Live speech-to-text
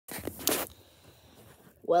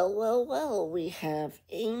Well, we have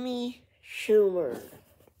Amy Schumer.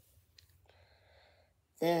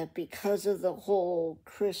 That because of the whole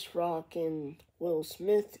Chris Rock and Will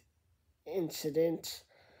Smith incident,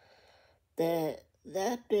 that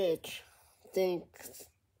bitch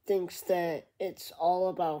thinks that it's all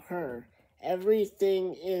about her.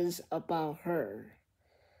 Everything is about her.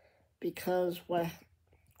 Because what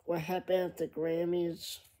happened at the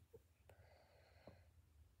Grammys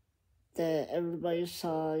that everybody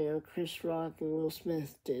saw, Chris Rock and Will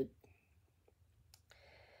Smith did.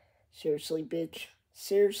 Seriously, bitch.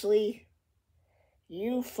 Seriously?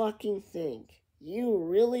 You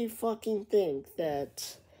really fucking think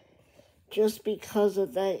that just because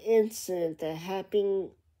of that incident that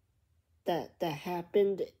happened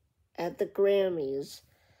at the Grammys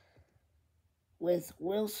with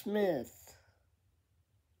Will Smith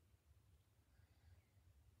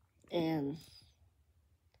and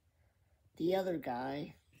the other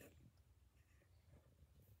guy,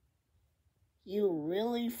 you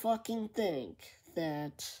really fucking think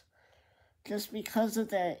that just because of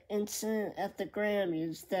that incident at the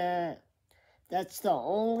Grammys that's the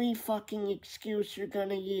only fucking excuse you're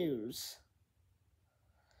gonna use?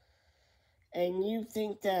 And you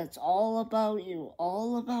think that's all about you,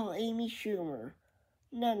 all about Amy Schumer?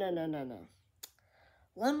 No.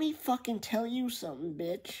 Let me fucking tell you something,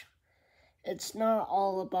 bitch. It's not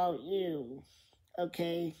all about you,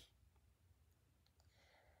 okay?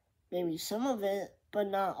 Maybe some of it, but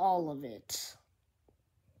not all of it.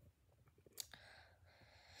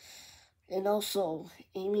 And also,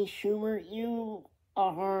 Amy Schumer, you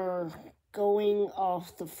are going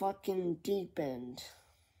off the fucking deep end.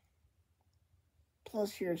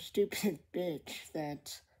 Plus, you're a stupid bitch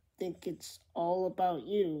that think it's all about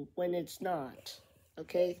you when it's not,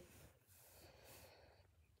 okay?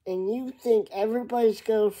 And you think everybody's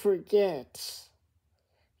gonna forget.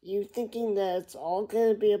 You thinking that it's all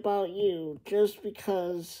gonna be about you just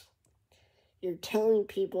because you're telling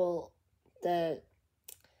people that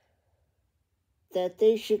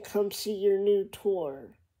they should come see your new tour.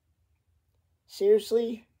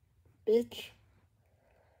 Seriously, bitch?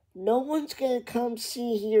 No one's gonna come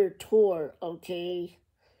see your tour, okay?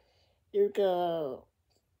 You're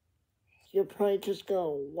probably just gonna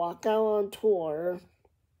walk out on tour.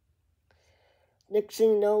 Next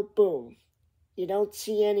thing you know, boom. You don't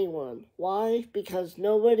see anyone. Why? Because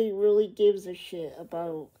nobody really gives a shit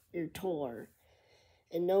about your tour.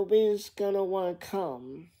 And nobody's gonna want to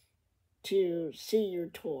come to see your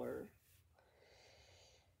tour.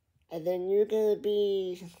 And then you're gonna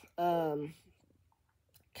be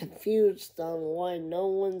confused on why no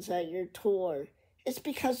one's at your tour. It's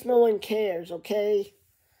because no one cares, okay?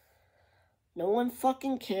 No one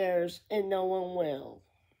fucking cares, and no one will.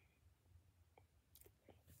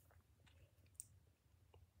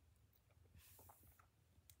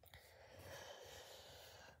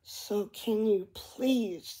 So can you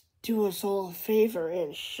please do us all a favor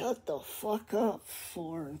and shut the fuck up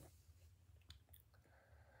for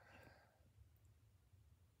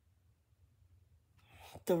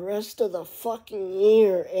the rest of the fucking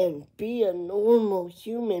year and be a normal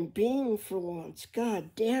human being for once?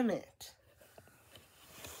 God damn it.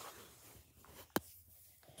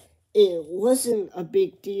 It wasn't a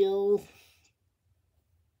big deal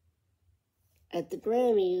at the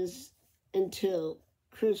Grammys until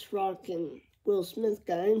Chris Rock and Will Smith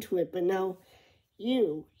got into it, but now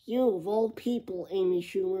you of all people, Amy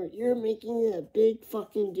Schumer, you're making it a big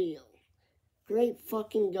fucking deal. Great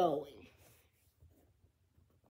fucking going.